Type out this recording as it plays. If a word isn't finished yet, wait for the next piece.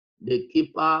the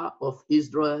keeper of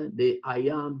Israel, the I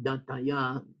am that I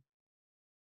am.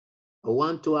 I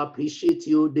want to appreciate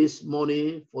you this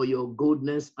morning for your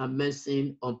goodness and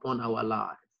mercy upon our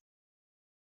life.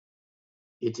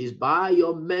 It is by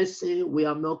your mercy we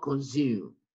are not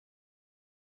consumed.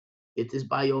 It is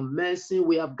by your mercy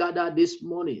we have gathered this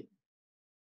morning.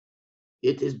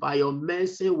 It is by your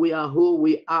mercy we are who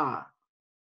we are.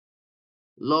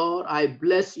 Lord, I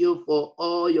bless you for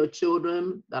all your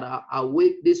children that are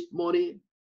awake this morning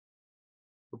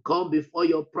to come before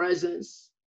your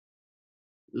presence.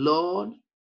 Lord,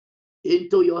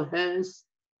 into your hands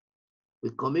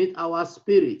we commit our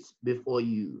spirits before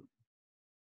you.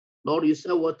 Lord, you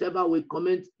said whatever we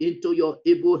commit into your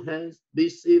able hands, be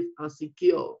safe and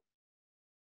secure.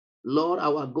 Lord,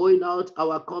 our going out,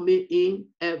 our coming in,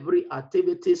 every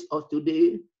activities of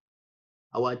today,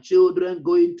 our children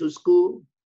going to school,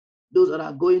 those that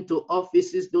are going to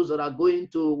offices, those that are going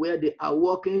to where they are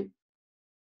working.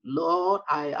 Lord,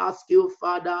 I ask you,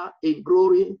 Father, in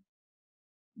glory,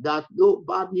 that no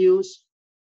bad news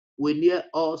will near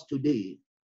us today.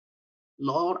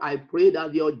 Lord, I pray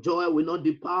that your joy will not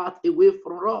depart away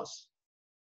from us.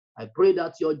 I pray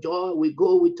that your joy will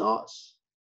go with us.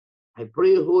 I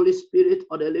pray, Holy Spirit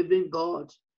of the living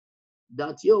God,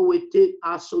 that you will take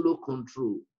absolute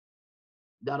control.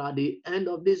 That at the end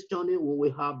of this journey, we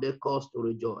will have the cause to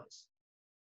rejoice.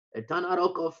 Eternal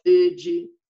Rock of Ages,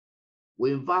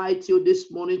 we invite you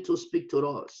this morning to speak to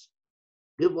us.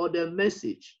 Give us the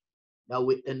message that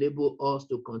will enable us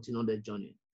to continue the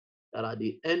journey. That at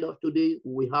the end of today,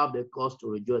 we have the cause to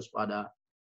rejoice, Father.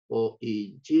 For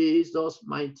in Jesus'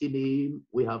 mighty name,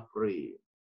 we have prayed.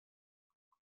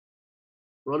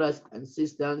 Brothers and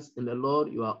sisters in the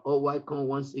Lord, you are all welcome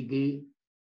once again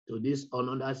to this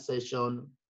another session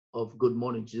of Good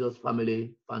Morning Jesus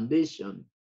Family Foundation.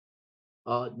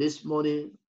 This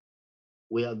morning,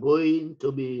 we are going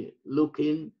to be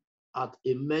looking at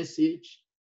a message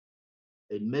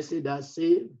that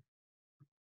says,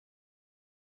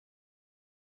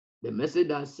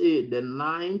 the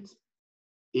night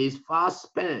is far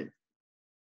spent.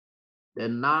 The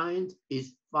night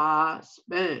is far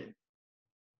spent.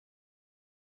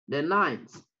 The night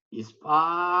is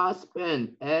far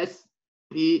spent.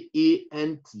 S-P-E-N-T.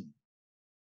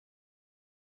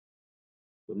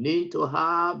 You need to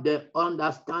have the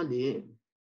understanding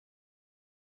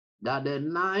that the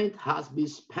night has been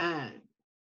spent.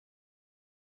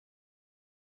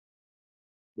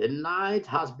 The night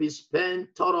has been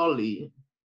spent thoroughly,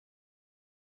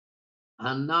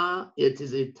 and now it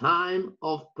is a time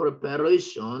of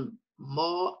preparation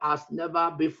more as never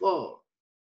before.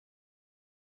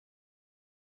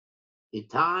 A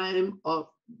time of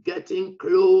getting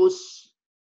close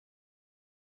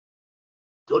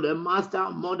to the Master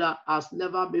Mother as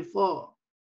never before.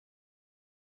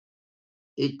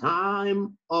 A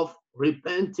time of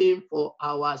repenting for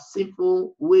our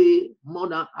sinful way more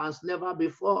than as never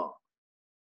before.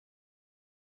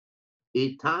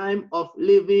 A time of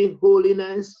living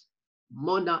holiness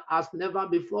more than as never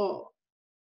before.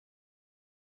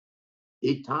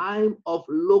 A time of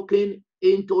looking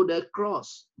into the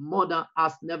cross more than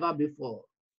as never before.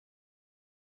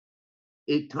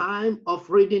 A time of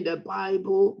reading the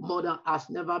Bible more than as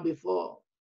never before.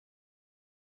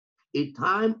 A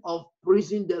time of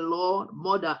praising the Lord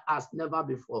more than as never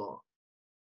before.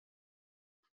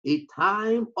 A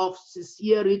time of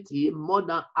sincerity more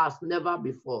than as never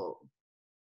before.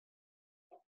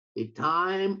 A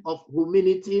time of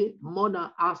humility more than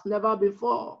as never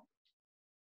before.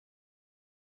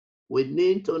 We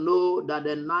need to know that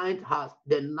the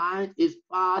night is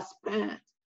far spent.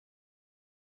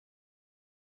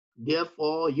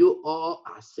 Therefore, you all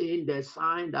are seeing the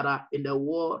signs that are in the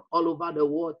world, all over the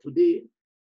world today.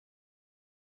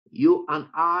 You and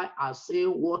I are seeing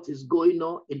what is going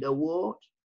on in the world.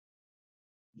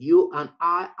 You and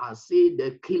I are seeing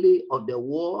the killing of the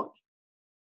world.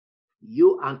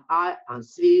 You and I are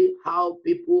seeing how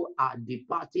people are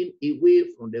departing away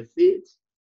from the faith.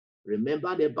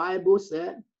 Remember, the Bible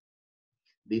said,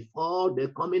 before the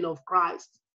coming of Christ,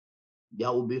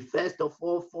 there will be first of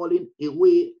all falling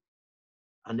away.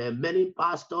 And then many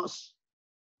pastors,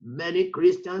 many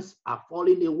Christians are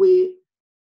falling away.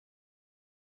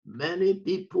 Many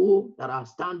people that have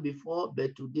stand before,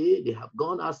 but today they have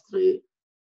gone astray.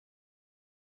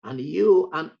 And you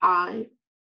and I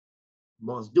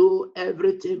must do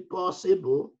everything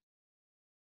possible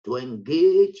to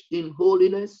engage in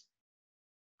holiness,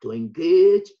 to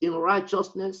engage in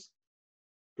righteousness,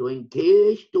 to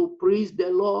engage to praise the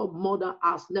Lord more than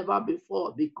as never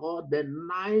before, because the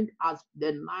night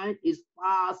is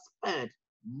far spent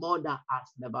more than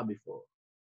as never before.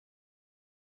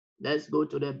 Let's go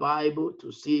to the Bible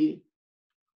to see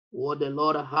what the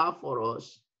Lord has for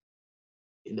us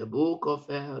in the book of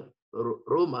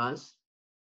Romans,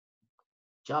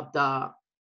 chapter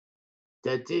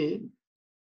 13.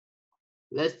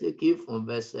 Let's take it from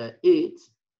verse 8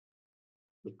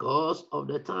 because of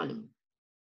the time.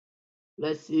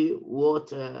 Let's see what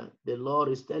the Lord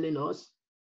is telling us.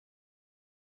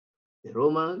 In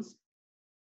Romans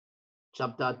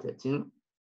chapter 13,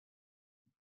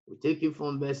 we take it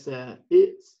from verse 8.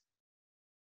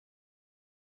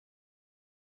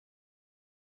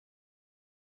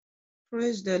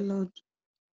 Praise the Lord.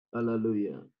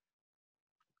 Hallelujah.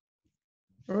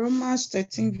 Romans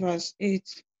 13 verse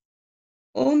 8.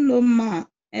 Owe no man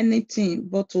anything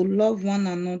but to love one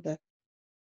another.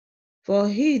 For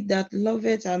he that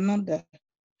loveth another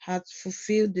hath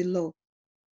fulfilled the law.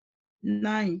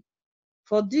 9.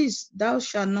 For this thou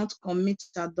shalt not commit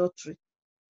adultery.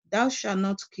 Thou shalt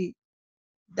not kill.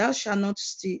 Thou shalt not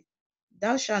steal.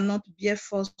 Thou shalt not bear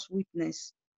false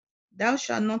witness. Thou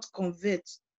shalt not covet.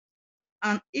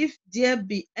 And if there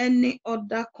be any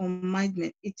other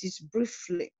commandment, it is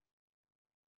briefly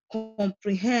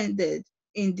comprehended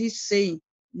in this saying,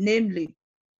 namely,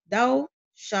 thou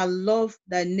shalt love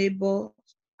thy neighbor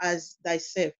as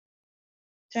thyself.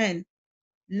 10.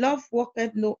 Love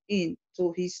worketh no in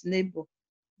to his neighbor.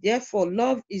 Therefore,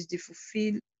 love is the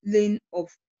fulfilling of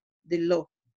the law.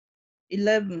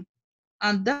 11.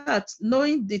 And that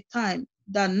knowing the time,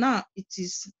 that now it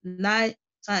is nigh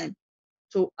time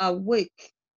to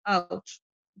awake out.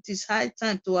 It is high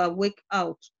time to awake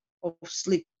out of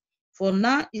sleep. For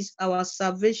now is our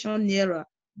salvation nearer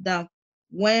than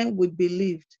when we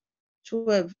believed.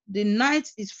 12. The night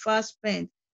is fast spent,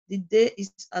 the day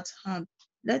is at hand.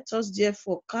 Let us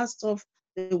therefore cast off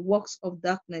the works of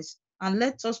darkness, and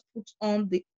let us put on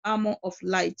the armor of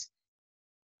light.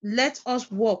 Let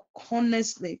us walk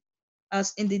honestly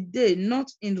as in the day,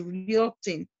 not in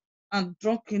rioting and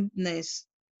drunkenness,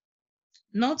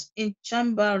 not in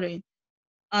chambering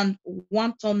and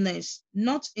wantonness,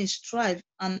 not in strife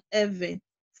and envy.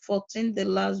 14, the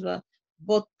last verse.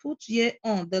 But put ye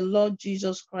on the Lord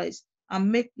Jesus Christ,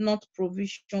 and make not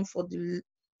provision for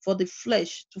the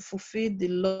flesh to fulfill the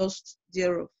lust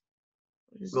thereof.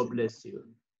 God bless you.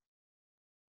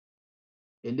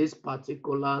 In this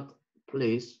particular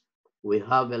place, we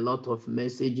have a lot of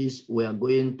messages we are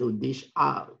going to dish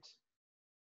out.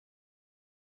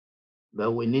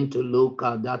 But we need to look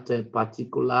at that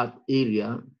particular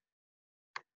area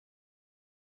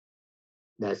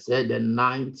that said the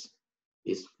night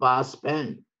is fast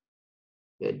spent.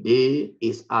 The day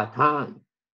is at hand.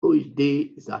 Which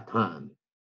day is at hand?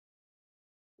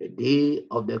 The day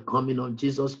of the coming of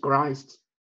Jesus Christ.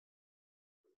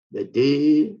 The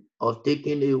day of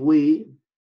taking away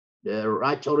the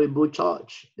rapturable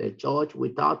church, the church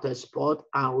without a spot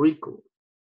and wrinkle.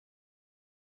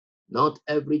 Not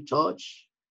every church,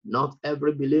 not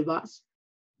every believers,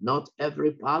 not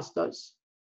every pastors,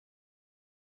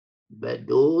 but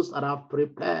those that are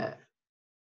prepared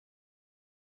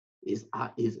is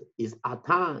at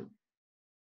hand,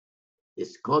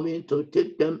 is coming to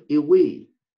take them away,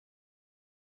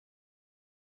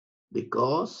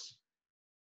 because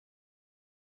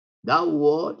that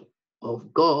word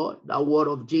of God, that word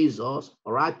of Jesus,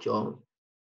 rapture,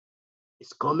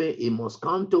 is coming, it must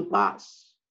come to pass.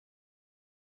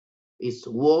 His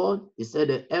word, he said,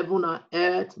 the heaven and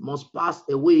earth must pass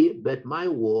away, but my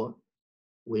word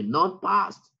will not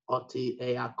pass until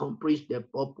I accomplish the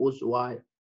purpose why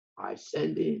I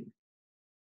send him.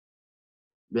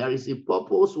 There is a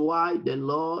purpose why the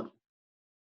Lord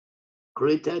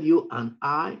created you and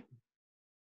I.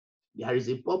 There is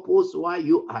a purpose why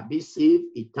you are being saved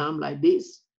in time like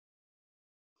this.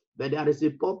 But there is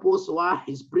a purpose why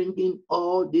he's bringing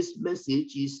all these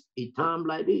messages in time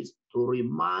like this, to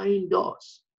remind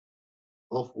us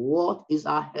of what is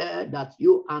ahead, that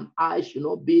you and I should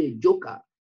not be a joker,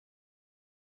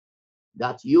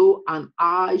 that you and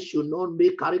I should not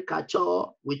make caricature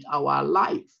with our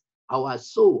life, our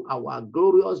soul, our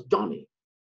glorious journey,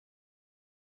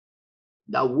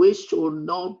 that we should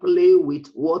not play with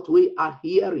what we are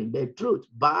hearing, the truth,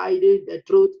 biding the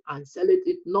truth and selling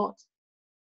it not.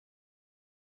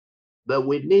 But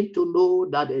we need to know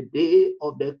that the day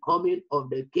of the coming of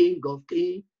the King of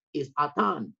Kings is at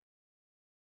hand.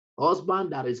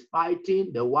 Husband that is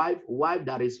fighting the wife, wife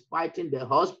that is fighting the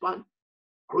husband,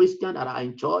 Christians that are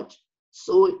in church,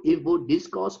 so evil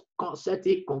discourse,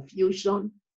 concerted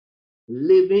confusion,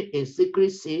 living in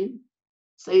secret sin,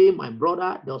 saying my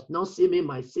brother does not see me,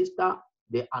 my sister,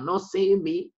 they are not seeing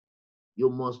me. You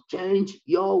must change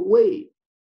your way.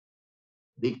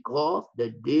 because the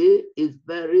day is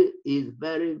very,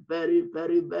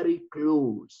 very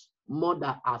close, more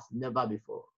than as never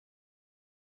before.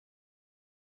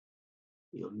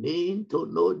 You need to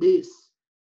know this.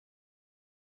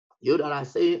 You that are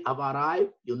saying, I've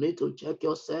arrived, you need to check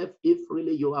yourself if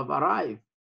really you have arrived.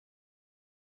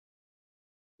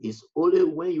 It's only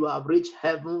when you have reached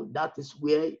heaven that is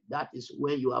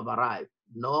when you have arrived,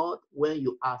 not when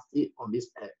you are still on this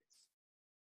earth.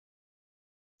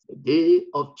 The day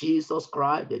of Jesus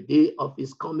Christ, the day of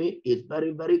his coming is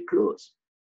very, very close.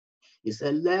 He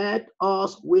said, let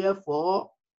us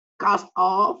wherefore cast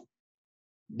off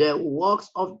the works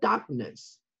of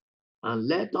darkness, and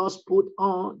let us put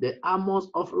on the armors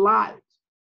of light.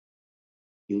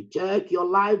 You check your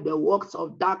life, the works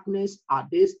of darkness, are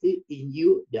they still in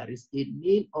you? There is a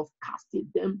need of casting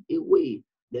them away,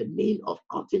 the need of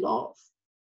cutting off.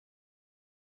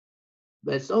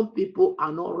 But some people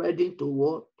are not ready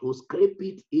to scrape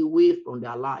it away from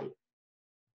their life.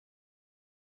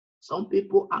 Some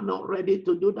people are not ready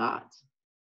to do that.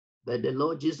 But the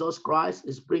Lord Jesus Christ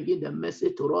is bringing the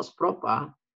message to us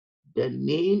proper, the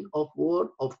need of what?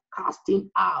 Of casting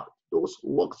out those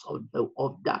works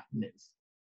of darkness.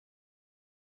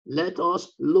 Let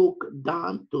us look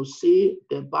down to see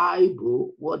the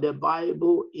Bible, what the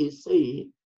Bible is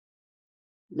saying.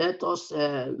 Let us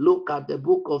look at the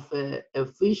book of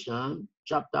Ephesians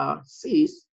chapter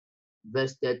 6,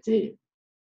 verse 13.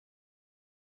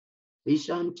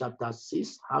 Ephesians chapter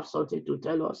 6 have something to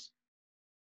tell us.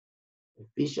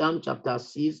 Ephesians chapter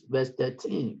 6, verse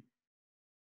 13.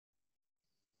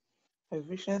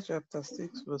 Ephesians chapter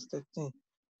 6, verse 13.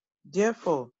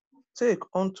 Therefore, take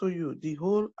unto you the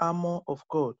whole armor of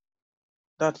God,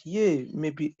 that ye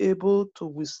may be able to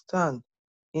withstand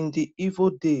in the evil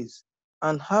days,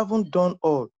 and having done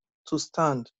all, to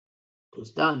stand. To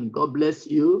stand. God bless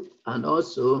you. And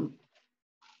also,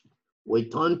 we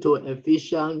turn to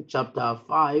Ephesians chapter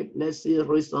 5. Let's see,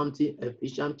 read something.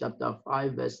 Ephesians chapter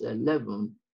 5, verse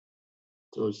 11.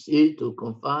 To see, to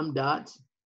confirm that.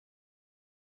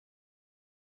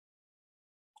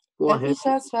 Go ahead.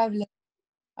 Ephesians 5,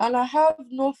 and I have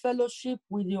no fellowship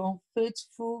with the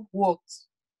unfaithful works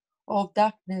of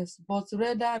darkness, but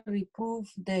rather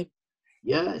reprove them.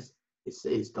 Yes, it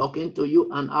says, talking to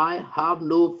you, and I have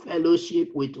no fellowship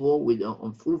with the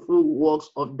unfruitful works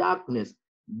of darkness.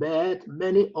 But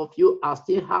many of you are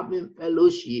still having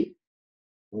fellowship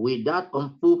with that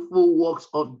unfruitful works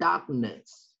of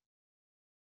darkness.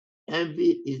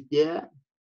 Envy is there,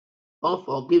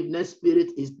 unforgiveness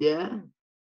spirit is there,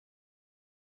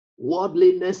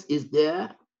 worldliness is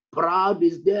there, proud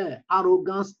is there,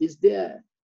 arrogance is there,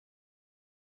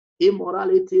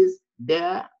 immoralities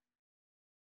there,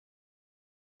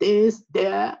 things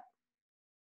there.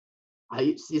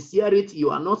 Sincerity,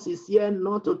 you are not sincere,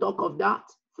 not to talk of that.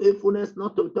 Faithfulness,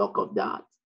 not to talk of that.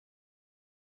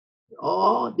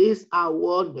 All these are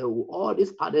all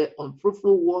these are the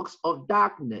unfruitful works of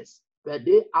darkness, but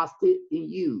they are still in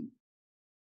you.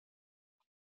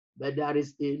 But there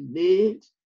is a need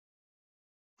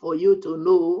for you to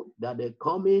know that the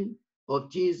coming of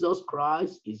Jesus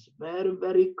Christ is very,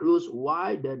 very close.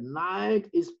 Why? The night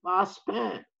is past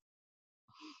spent.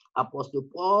 Apostle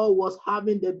Paul was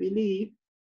having the belief,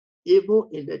 even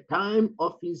in the time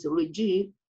of his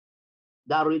regime,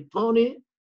 that returning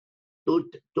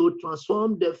to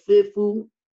transform the faithful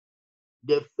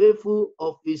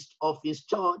of his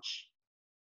church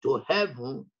to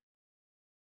heaven.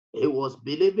 He was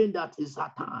believing that his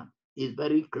time is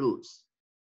very close.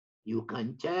 You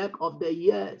can check of the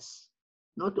years,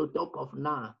 not to talk of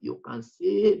now. You can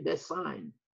see the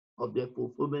sign of the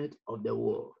fulfillment of the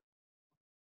word.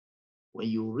 When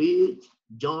you read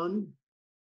John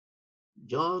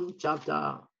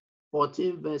chapter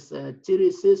 14, verse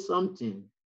 3 says something.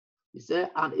 He said,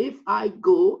 and if I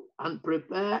go and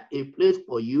prepare a place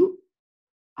for you,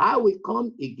 I will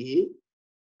come again,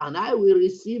 and I will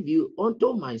receive you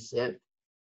unto myself,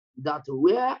 that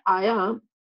where I am,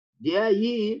 there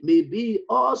ye may be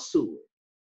also.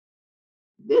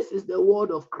 This is the word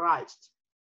of Christ.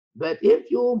 But if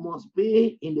you must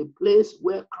be in the place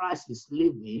where Christ is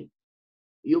living,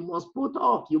 you must put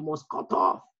off, you must cut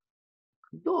off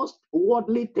those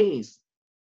worldly things,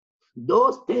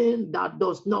 those things that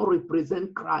does not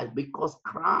represent Christ, because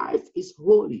Christ is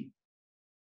holy.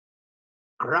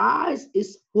 Christ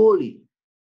is holy.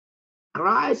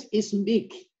 Christ is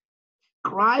meek.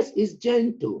 Christ is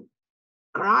gentle.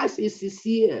 Christ is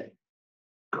sincere.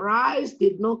 Christ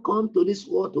did not come to this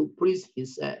world to preach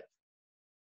himself.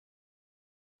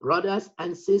 Brothers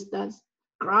and sisters,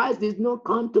 Christ did not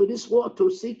come to this world to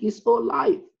seek his own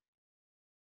life.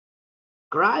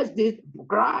 Christ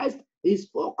His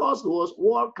focus was,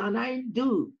 what can I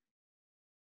do?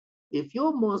 If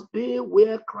you must be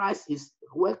where Christ is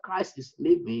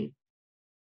living,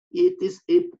 it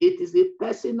is a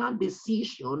personal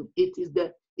decision. It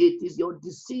is your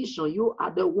decision. You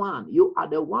are the one. You are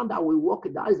the one that will walk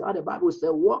it. That is how the Bible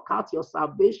says, walk out your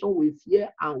salvation with fear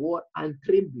and what and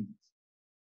trembling.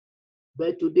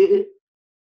 But today,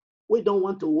 we don't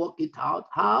want to work it out.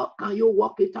 How can you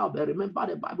work it out? But remember,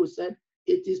 the Bible said,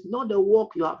 it is not the work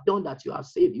you have done that you are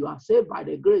saved. You are saved by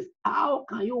the grace. How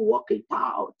can you work it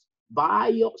out? By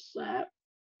yourself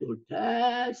to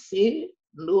tell sin,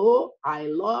 no, I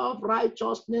love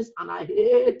righteousness and I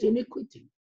hate iniquity.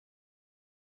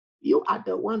 You are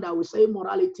the one that will say,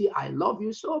 morality, I love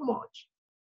you so much.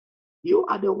 You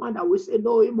are the one that will say,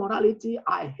 no, immorality,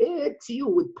 I hate you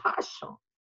with passion.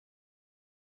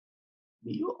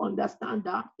 Do you understand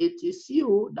that? It is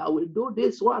you that will do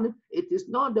this one. It is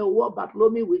not the word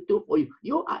Bartholomew will do for you.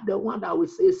 You are the one that will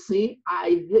say, sin,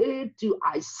 I hate you,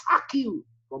 I sack you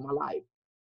from my life.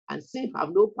 And sin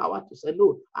have no power to say,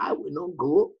 no, I will not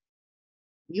go.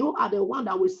 You are the one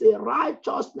that will say,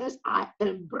 righteousness, I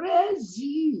embrace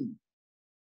you.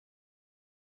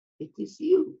 It is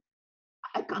you.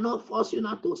 I cannot force you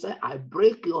not to say, I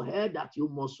break your head that you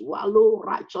must swallow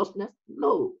righteousness.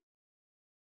 No.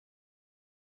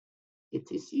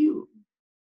 It is you.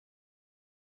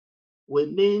 We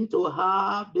need to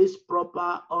have this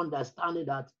proper understanding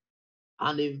that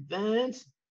an event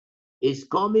is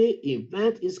coming,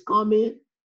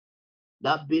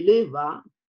 that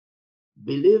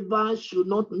believers should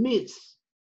not miss.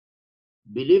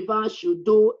 Believers should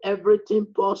do everything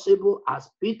possible as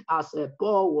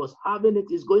Paul was having it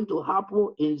is going to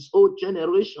happen in his old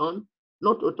generation,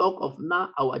 not to talk of now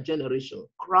our generation.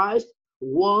 Christ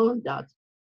warned that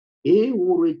he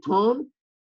will return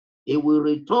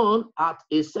at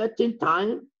a certain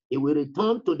time. He will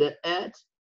return to the earth.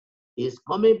 He's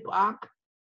coming back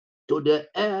to the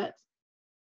earth.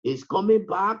 He's coming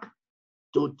back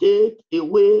to take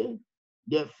away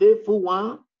the faithful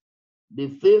one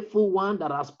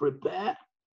that has prepared.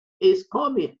 Is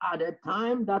coming at a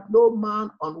time that no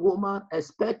man or woman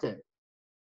expected.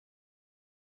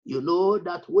 You know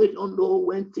that we don't know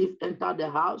when thief entered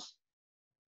the house,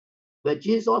 but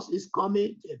Jesus is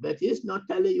coming, but he's not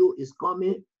telling you he's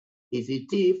coming. Is a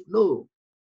thief? No.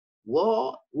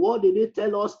 What did he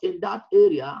tell us in that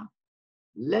area?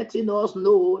 Letting us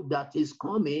know that his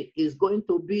coming is going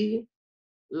to be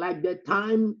like the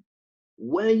time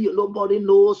when nobody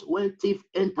knows when thief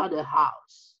entered the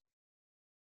house.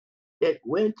 That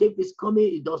when thief is coming,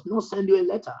 he does not send you a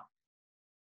letter.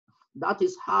 That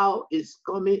is how it's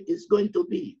coming, it's going to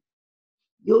be.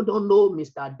 You don't know,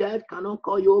 Mr. Dead cannot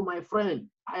call you my friend.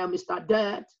 I am Mr.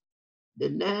 Dead. The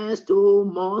next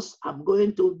 2 months, I'm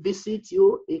going to visit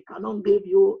you. He cannot give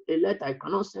you a letter. I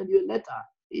cannot send you a letter.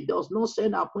 He does not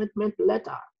send appointment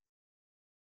letter.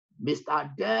 Mr.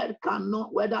 Dead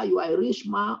cannot, whether you are a rich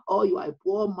man or you are a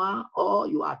poor man or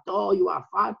you are tall, you are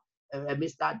fat,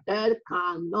 Mr. Dead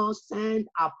cannot send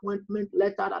appointment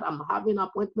letter that I'm having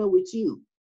appointment with you.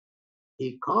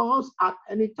 He comes at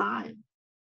any time.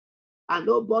 And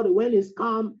nobody, when he's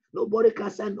come, nobody can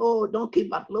say, oh, don't kill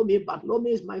Bartholomew.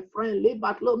 Bartholomew is my friend. Leave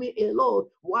Bartholomew alone.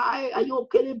 Why are you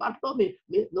killing Bartholomew?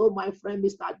 No, my friend,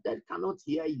 Mr. Dead cannot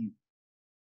hear you.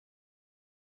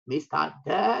 Mr.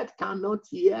 Dead cannot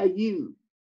hear you.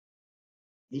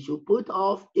 You should put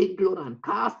off ignorance,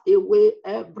 cast away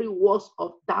every works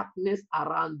of darkness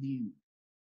around you.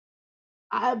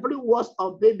 Every works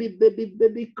of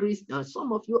baby Christians.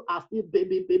 Some of you are still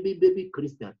baby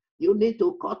Christians. You need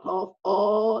to cut off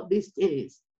all these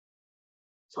things.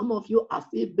 Some of you are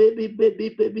still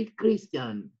baby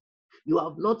Christian. You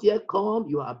have not yet come.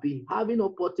 You have been having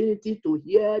opportunity to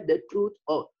hear the truth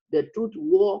of the truth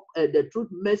walk, the truth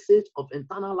message of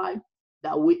eternal life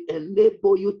that will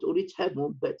enable you to reach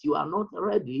heaven, but you are not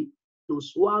ready to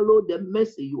swallow the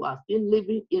message. You are still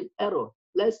living in error.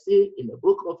 Let's say in the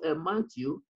book of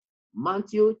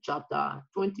Matthew chapter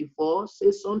 24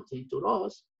 says something to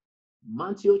us.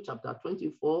 Matthew chapter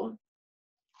 24.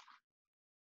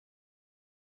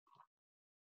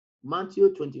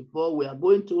 Matthew 24, we are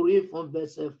going to read from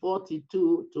verse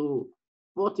 42 to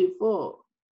 44.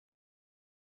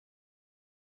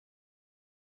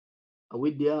 Are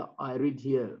we there? I read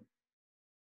here.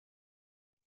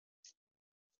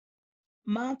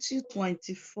 Matthew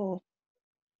 24,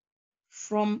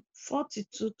 from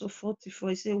 42 to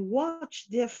 44, it says, watch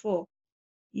therefore,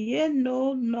 ye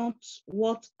know not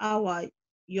what hour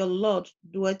your Lord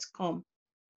doeth come.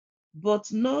 But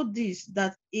know this,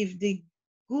 that if the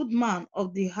good man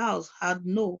of the house had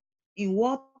known in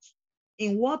what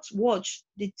watch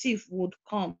the thief would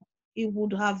come, he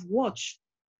would have watched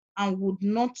and would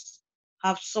not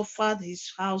have suffered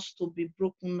his house to be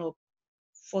broken up.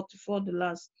 44, the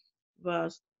last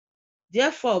verse.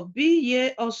 Therefore, be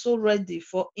ye also ready,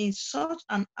 for in such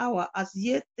an hour as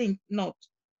ye think not,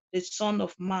 the Son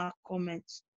of Man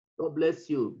cometh. God bless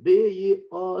you. Be ye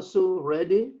also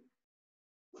ready,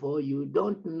 for you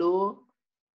don't know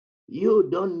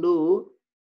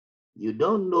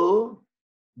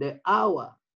the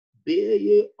hour. Be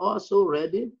ye also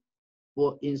ready,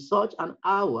 for in such an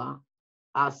hour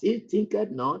as he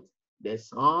thinketh not, the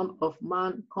Son of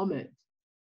Man cometh.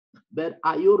 But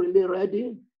are you really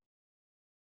ready?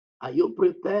 Are you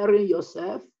preparing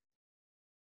yourself?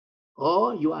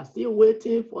 Or you are still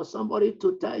waiting for somebody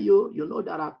to tell you? You know,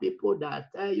 there are people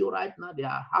that tell you right now they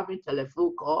are having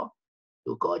telephone call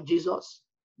to call Jesus.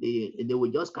 They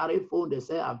will just carry phone. They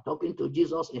say, I'm talking to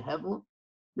Jesus in heaven.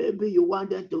 Maybe you want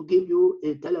them to give you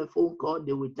a telephone call.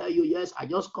 They will tell you, yes, I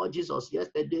just called Jesus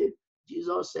yesterday.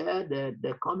 Jesus said that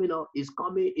the coming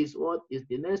is what is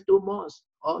the next 2 months.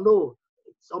 Or no,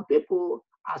 some people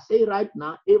are saying right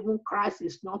now, even Christ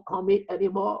is not coming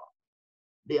anymore.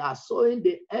 They are sowing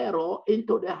the error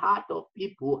into the heart of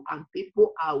people, and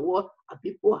people are what? And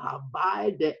people have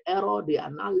by the error. They are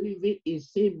now living in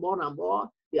sin more and more.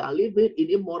 They are living in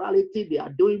immorality. They are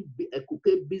doing a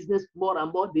cookie business more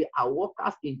and more. They are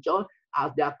workers in church.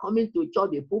 As they are coming to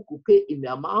church, they put cookie in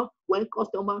their mouth. When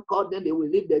customer call them, they will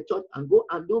leave the church and go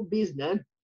and do business.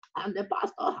 And the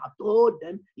pastor had told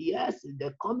them, yes,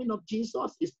 the coming of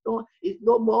Jesus is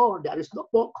no more. There is no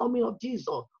more coming of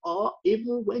Jesus. Or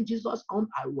even when Jesus comes,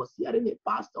 I was hearing a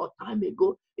pastor time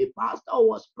ago, a pastor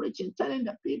was preaching, telling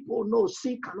the people, no,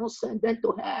 sin cannot send them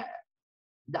to hell.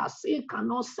 That sin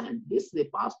cannot send. This is the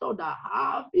pastor that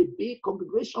have a big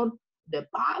congregation. The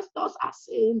pastors are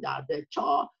saying that the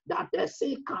church, that the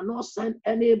sin cannot send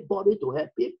anybody to hell.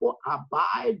 People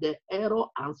abide the error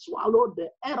and swallow the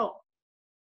error.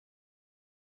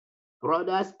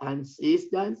 Brothers and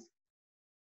sisters,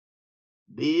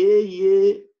 be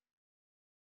ye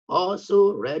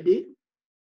also ready,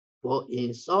 for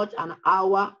in such an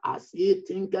hour as ye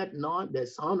thinketh not, the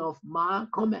Son of Man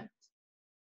cometh.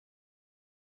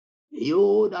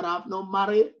 You that have not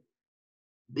married,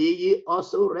 be ye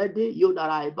also ready. You that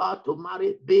are about to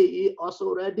marry, be ye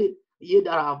also ready. Ye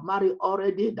that have married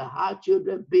already, that have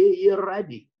children, be ye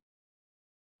ready.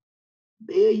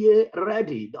 Be ye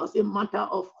ready. Doesn't matter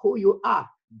of who you are.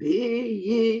 Be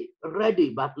ye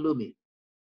ready, Bartholomew.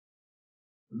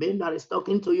 Men that is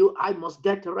talking to you, I must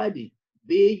get ready.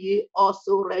 Be ye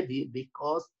also ready,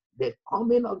 because the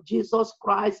coming of Jesus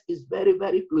Christ is very,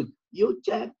 very close. You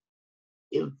check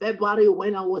in February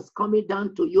when I was coming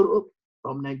down to Europe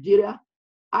from Nigeria,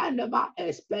 I never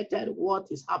expected what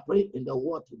is happening in the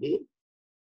world today.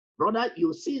 Brother,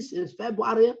 you see, since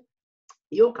February,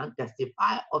 you can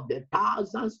testify of the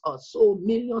thousands or so,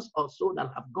 millions or so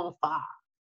that have gone far,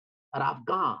 that have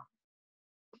gone.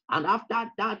 And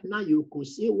after that, now you could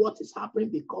see what is happening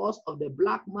because of the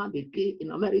black man they killed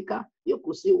in America. You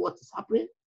could see what is happening.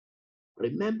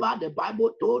 Remember, the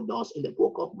Bible told us in the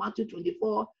book of Matthew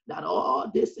 24 that all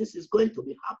these things is going to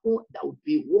be happen. There will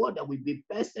be war, there will be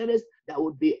pestilence, there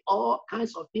will be all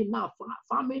kinds of things. Now,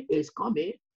 famine is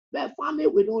coming. The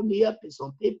famine will not near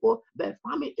some people. The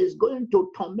famine is going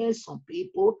to torment some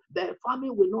people. The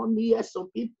famine will not near some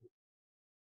people.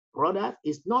 Brothers,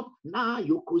 it's not now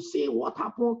you could see what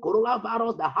happened,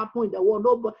 coronavirus that happened in the world.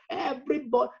 No, but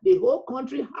everybody, the whole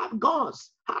country have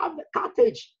guns, have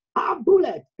cartridge, have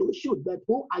bullets to shoot. But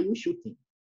who are you shooting?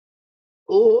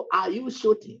 Who are you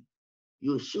shooting?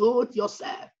 You shoot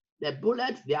yourself. The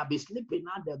bullets, they have been sleeping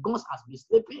now. The guns has been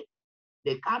sleeping.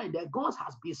 The guns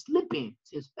has been sleeping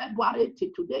since February till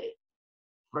today.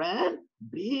 Friend,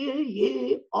 be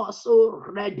ye also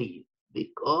ready,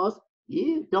 because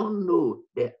ye don't know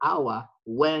the hour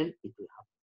when it will happen.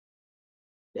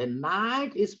 The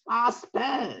night is past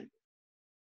spent.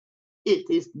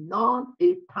 It is not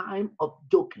a time of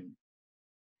joking.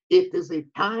 It is a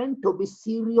time to be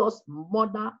serious more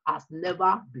than as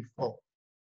never before.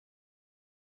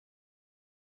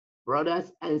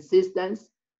 Brothers and sisters,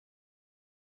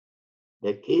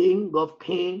 the King of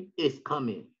Kings is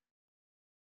coming.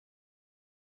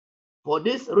 For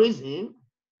this reason,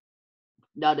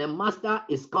 that the Master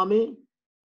is coming,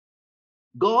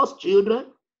 God's children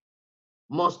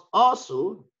must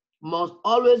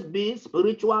always be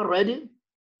spiritual ready,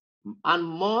 and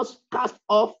must cast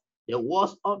off the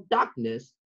works of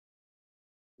darkness.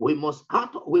 We must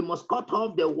cut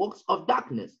off the works of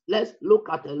darkness. Let's look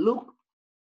at Luke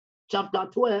chapter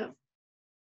 12.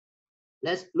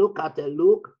 Let's look at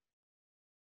Luke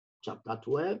chapter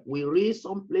 12. We read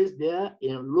some place there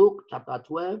in Luke chapter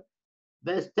 12.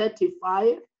 verse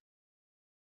 35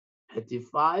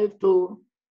 to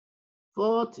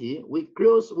 40. We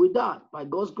close with that by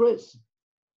God's grace.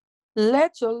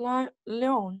 Let your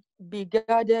lion be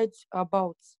guarded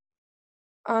about,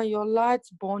 and your light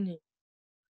burning,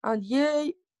 and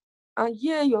ye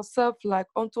yourself like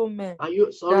unto men. Can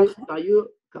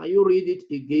you read it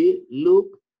again?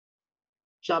 Luke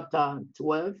chapter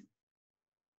 12,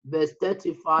 verse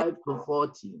 35 to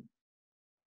 40.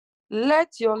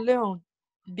 Let your lion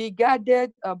be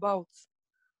guarded about,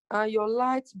 and your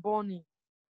light burning,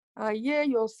 and ye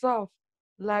yourself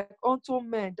like unto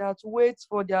men that wait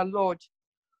for their Lord,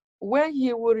 when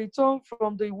he will return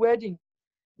from the wedding,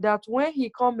 that when he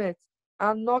cometh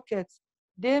and knocketh,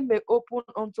 they may open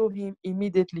unto him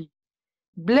immediately.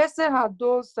 Blessed are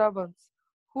those servants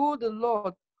who the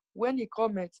Lord, when he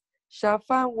cometh, shall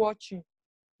find watching.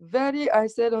 Very I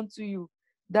said unto you,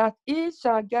 that he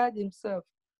shall guard himself,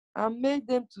 and make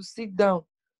them to sit down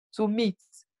to meat,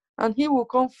 and he will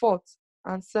come forth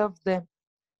and serve them.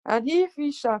 And if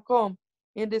he shall come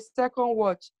in the second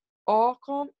watch, or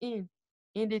come in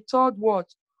the third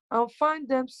watch, and find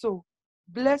them so,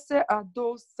 blessed are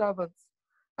those servants.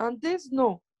 And this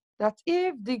know, that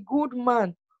if the good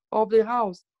man of the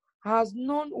house has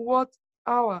known what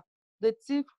hour the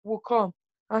thief will come,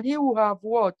 and he will have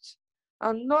watched,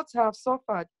 and not have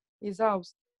suffered his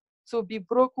house to be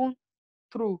broken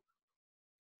through.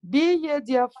 Be ye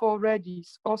therefore ready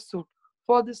also,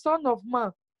 for the Son of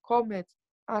Man cometh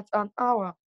at an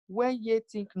hour when ye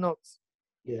think not.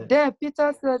 Yeah. Then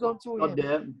Peter said unto Stop him,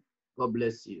 there. God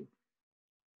bless you.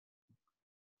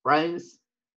 Friends,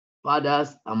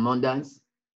 fathers, and mothers,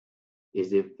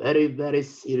 is a very, very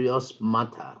serious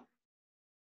matter.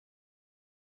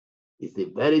 It's a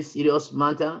very serious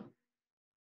matter.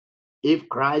 If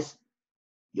Christ,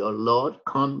 your Lord,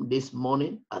 come this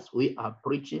morning as we are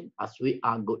preaching, as we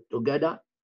are together,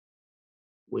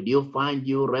 will you find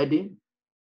you ready?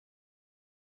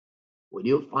 Will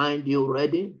you find you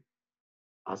ready?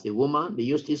 As a woman, do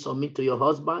you still submit to your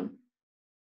husband?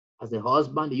 As a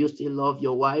husband, do you still love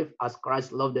your wife as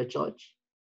Christ loved the church?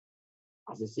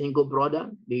 As a single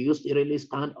brother, do you still really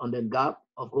stand on the gap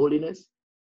of holiness?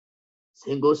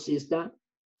 Single sister,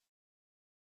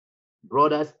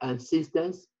 brothers and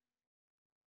sisters,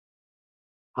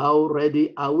 how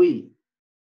ready are we?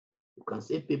 You can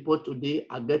see people today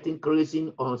are getting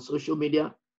crazy on social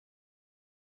media,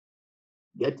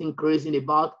 getting crazy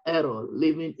about error,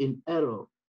 living in error.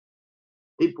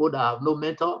 People that have no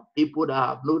mentor, people that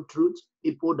have no truth,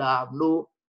 people that have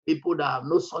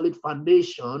no solid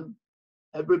foundation.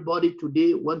 Everybody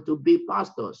today want to be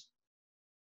pastors.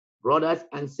 Brothers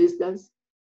and sisters,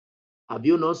 have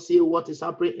you not seen what is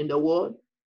happening in the world?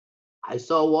 I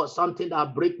saw something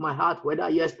that break my heart, whether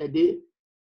yesterday,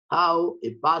 how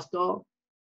a pastor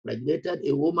impregnated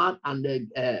a woman and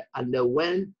they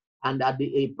went and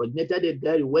they impregnated a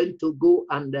girl, went to go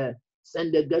and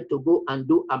send the girl to go and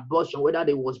do abortion, whether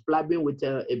they was blabbing with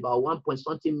about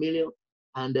 1.something million,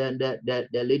 and then the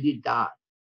lady died.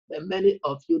 And many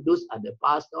of you, those are the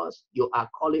pastors, you are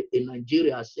calling in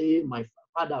Nigeria, saying, my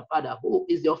father, who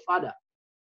is your father?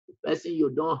 The person you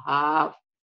don't have,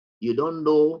 you don't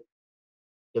know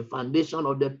the foundation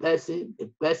of the person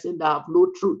that have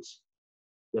no truth.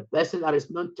 The person that is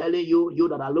not telling you, you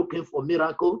that are looking for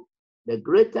miracle, the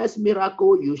greatest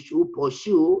miracle you should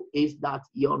pursue is that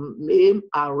your name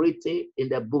are written in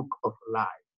the book of life.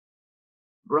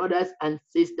 Brothers and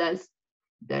sisters,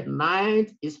 the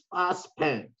night is fast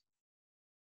spent.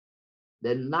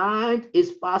 The night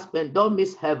is fast spent. Don't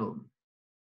miss heaven.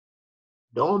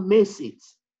 Don't miss it.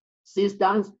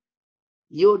 Sisters,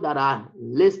 you that are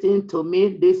listening to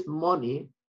me this morning,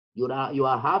 you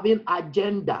are having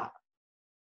agenda.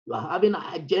 You are having an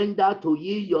agenda to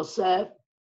yield yourself.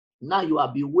 Now you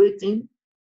have been waiting.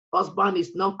 Husband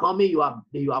is not coming. You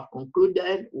have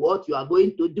concluded what you are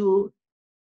going to do.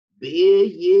 Be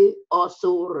ye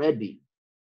also ready.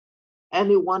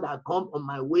 Anyone that comes on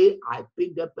my way, I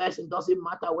pick the person. Doesn't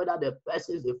matter whether the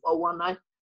person is a 419.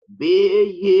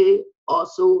 Be ye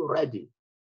also ready.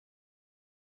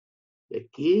 The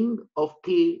King of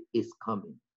Kings is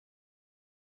coming.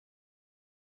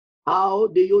 How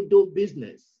do you do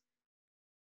business?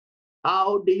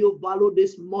 How do you value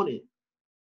this money?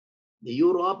 Do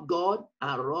you rob God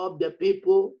and rob the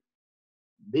people?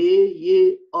 Be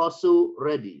ye also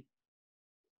ready.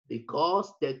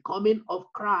 Because the coming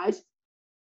of Christ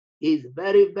is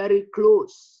very, very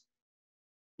close.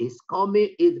 His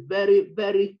coming is very,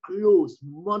 very close,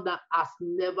 more than as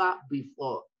never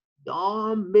before.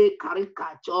 Don't make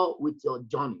caricature with your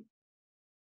journey.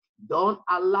 Don't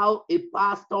allow a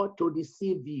pastor to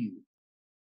deceive you.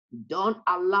 Don't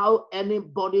allow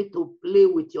anybody to play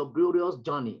with your glorious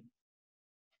journey.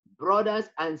 Brothers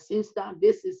and sisters,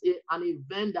 this is an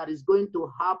event that is going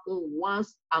to happen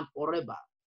once and forever.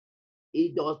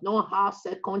 It does not have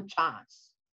second chance.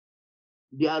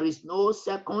 There is no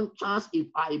second chance. If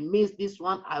I miss this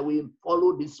one, I will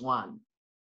follow this one.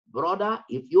 Brother,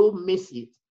 if you miss it,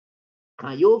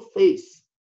 can you face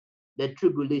the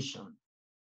tribulation?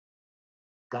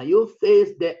 Can you face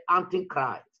the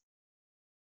Antichrist?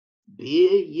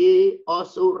 Be ye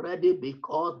also ready,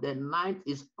 because the night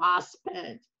is fast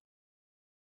spent.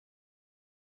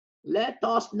 Let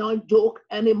us not joke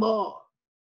anymore.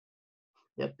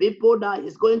 The people that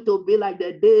is going to be like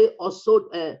the day of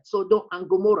Sodom and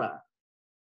Gomorrah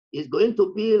is going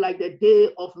to be like the day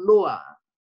of Noah.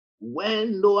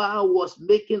 When Noah was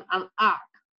making an ark,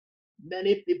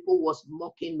 many people was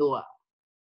mocking Noah.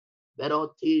 But until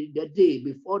the day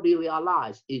before they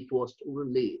realized it was too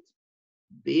late.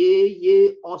 Be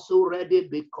ye also ready,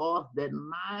 because the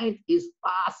night is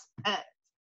fast spent.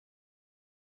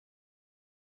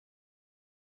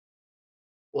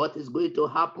 What is going to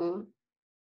happen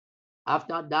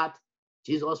after that?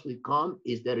 Jesus will come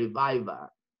is the revival.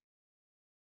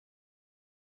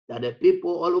 That the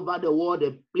people all over the world,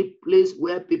 the place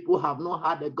where people have not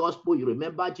heard the gospel, you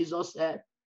remember Jesus said,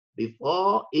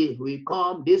 before it will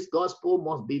come, this gospel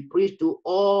must be preached to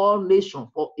all nations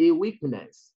for a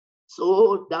witness,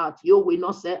 so that you will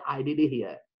not say, I didn't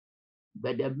hear.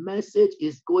 But the message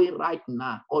is going right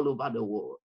now all over the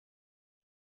world.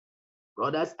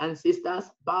 Brothers and sisters,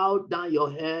 bow down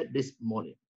your head this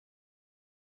morning.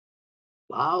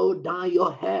 Bow down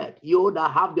your head. You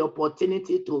that have the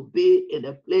opportunity to be in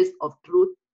a place of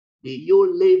truth, do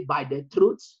you live by the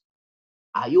truth?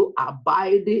 Are you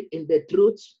abiding in the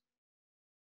truth?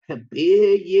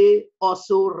 Be ye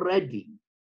also ready.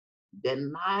 The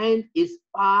night is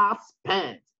fast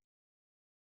spent.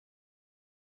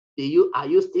 Are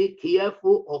you still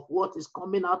careful of what is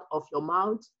coming out of your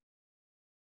mouth?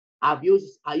 Are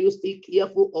you still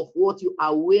careful of what you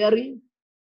are wearing?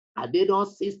 I did not,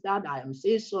 sister, I am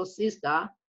saying so, sister.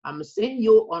 I'm saying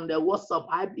you on the WhatsApp,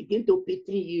 I begin to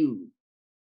pity you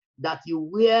that you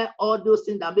wear all those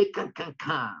things that make can,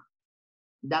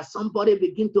 that somebody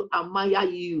begin to admire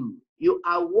you. You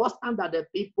are worse than the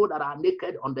people that are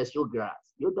naked on the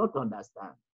showgrass. You don't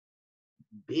understand.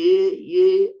 Be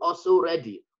ye also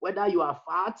ready. Whether you are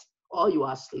fat or you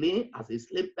are slim, as a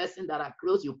slim person, that are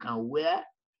clothes you can wear,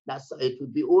 that's it will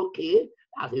be okay.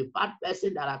 As a fat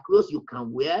person, that are clothes you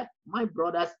can wear. My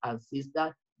brothers and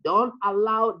sisters, don't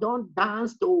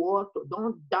dance to what?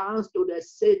 Don't dance to the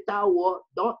Satan word.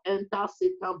 Don't enter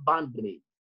Satan's boundary.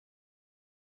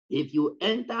 If you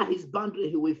enter his boundary,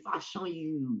 he will fashion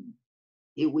you.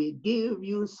 He will give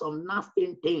you some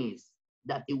nasty things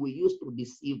that he will use to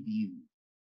deceive you.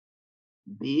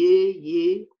 Be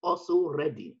ye also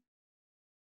ready.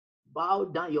 Bow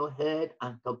down your head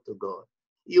and talk to God.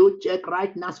 You check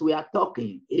right now as we are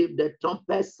talking. If the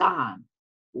trumpet sound,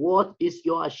 what is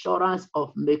your assurance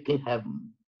of making heaven?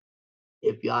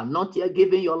 If you are not yet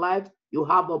giving your life, you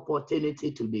have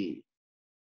opportunity today.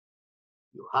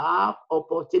 You have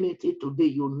opportunity today.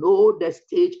 You know the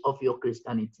stage of your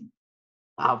Christianity.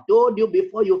 I've told you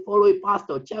before you follow a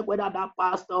pastor, check whether that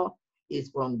pastor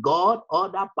is from God or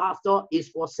that pastor is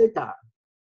for Satan.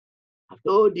 I've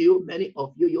told you, many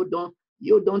of you,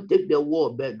 you don't take the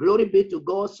word, but glory be to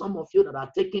God. Some of you that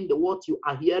are taking the word you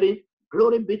are hearing,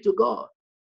 glory be to God.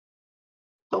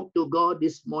 Talk to God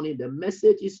this morning. The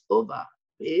message is over.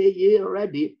 Be ye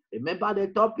ready. Remember the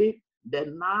topic. The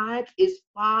night is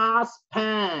fast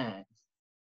spent.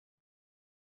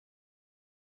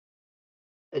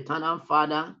 Eternal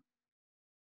Father,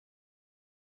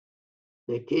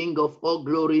 the King of all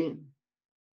glory,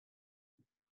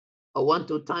 I want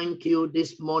to thank you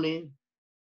this morning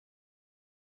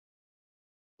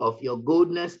of your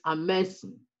goodness and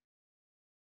mercy,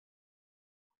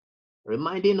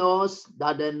 reminding us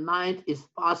that the night is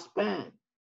fast spent,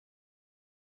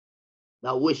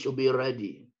 that we should be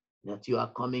ready, that you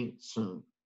are coming soon.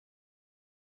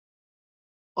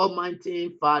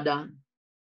 Almighty Father,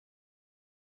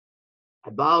 I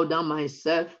bow down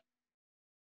myself,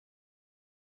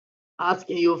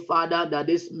 asking you, Father, that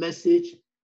this message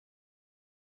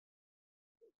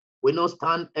will not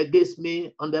stand against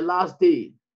me on the last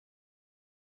day.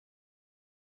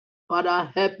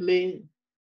 Father, help me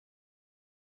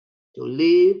to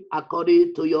live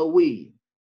according to your will.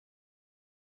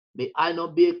 May I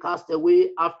not be a castaway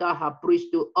after I have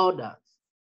preached to others.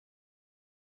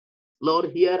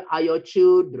 Lord, here are your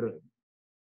children.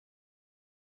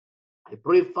 I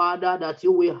pray, Father, that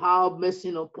you will have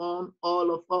mercy upon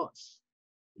all of us.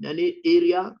 In any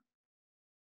area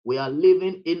we are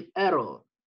living in error,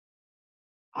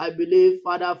 I believe,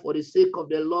 Father, for the sake of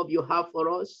the love you have for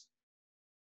us,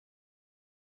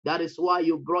 that is why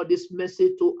you brought this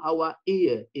message to our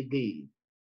ear again.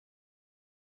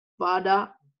 Father,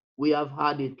 we have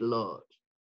had it, Lord.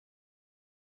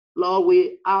 Lord,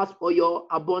 we ask for your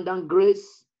abundant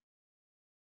grace.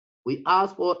 We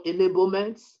ask for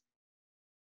enablement.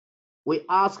 We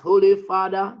ask, Holy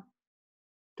Father,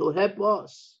 to help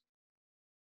us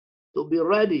to be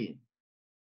ready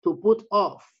to put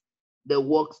off the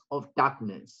works of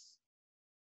darkness.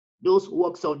 Those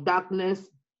works of darkness,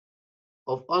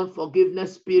 of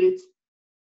unforgiveness spirit,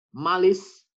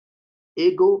 malice,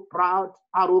 ego, proud,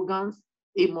 arrogance,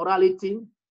 immorality,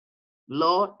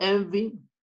 Lord, envy,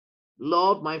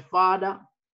 Lord, my Father,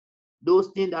 those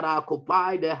things that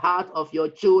occupy the heart of your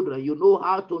children, you know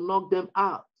how to knock them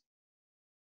out.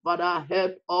 Father,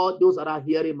 help all those that are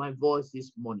hearing my voice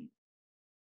this morning.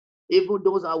 Even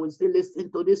those that will still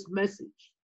listen to this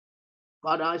message,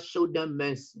 Father, show them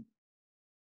mercy.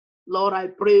 Lord, I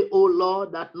pray, oh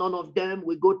Lord, that none of them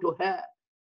will go to hell.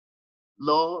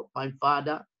 Lord, my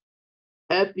Father,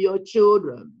 help your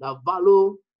children that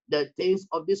value the things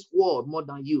of this world more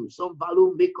than you. Some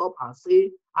value makeup and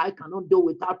say, I cannot do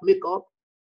without makeup.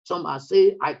 Some are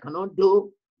say, I cannot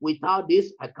do without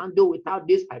this. I can't do without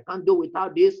this. I can't do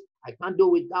without this. I can't do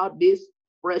without this.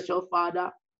 Precious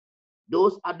Father,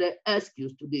 those are the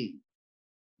excuses today.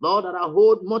 Lord, that I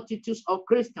hold multitudes of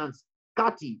Christians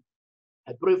captive.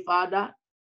 I pray, Father,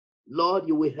 Lord,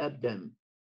 you will help them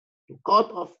to cut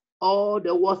off all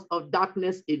the works of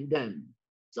darkness in them.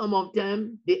 Some of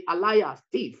them, they are liars,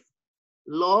 thief.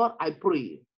 Lord, I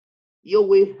pray you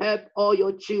will help all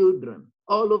your children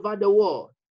all over the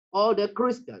world, all the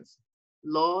Christians,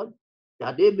 Lord,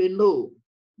 that they may know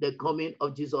the coming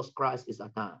of Jesus Christ is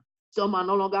at hand. Some are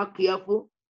no longer careful.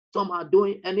 Some are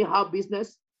doing anyhow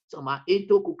business. Some are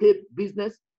into cookie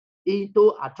business,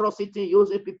 into atrocity,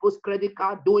 using people's credit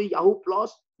card, doing Yahoo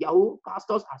Plus, Yahoo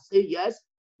pastors. I say, yes,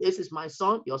 this is my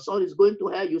son. Your son is going to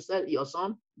hell. You said your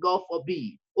son, God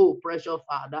forbid. Oh, precious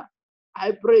Father,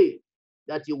 I pray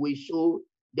that you will show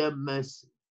them mercy.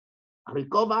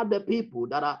 Recover the people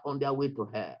that are on their way to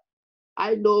hell.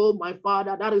 I know, my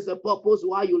Father, that is the purpose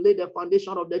why you laid the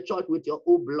foundation of the church with your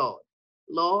own blood.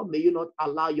 Lord, may you not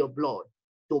allow your blood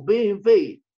to be in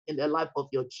vain in the life of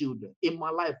your children, in my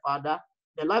life, Father,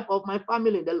 the life of my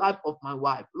family, in the life of my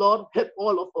wife. Lord, help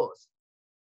all of us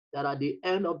that at the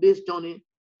end of this journey,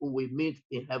 we will meet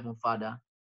in heaven, Father.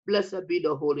 Blessed be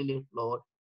the holy name, Lord.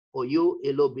 For you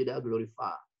alone be the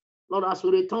glorified. Lord, as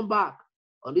we return back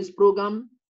on this program,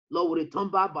 Lord, we return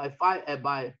back by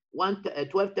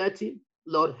 12:30.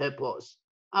 Lord, help us.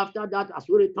 After that, as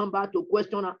we return back to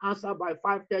question and answer by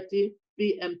 5:30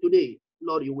 p.m. today,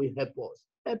 Lord, you will help us.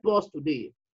 Help us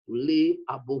today to live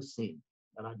above sin.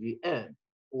 And at the end,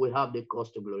 we will have the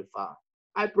cause to glorify.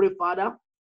 I pray, Father,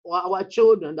 for our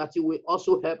children, that you will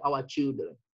also help our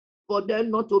children, for them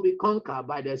not to be conquered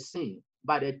by the sin,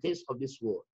 by the things of this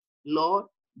world. Lord,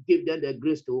 give them the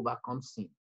grace to overcome sin.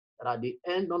 That at the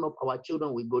end, none of our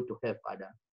children will go to hell,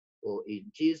 Father. For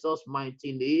in Jesus'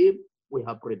 mighty name, we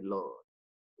have prayed, Lord.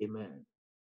 Amen.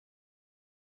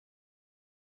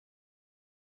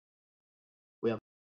 We have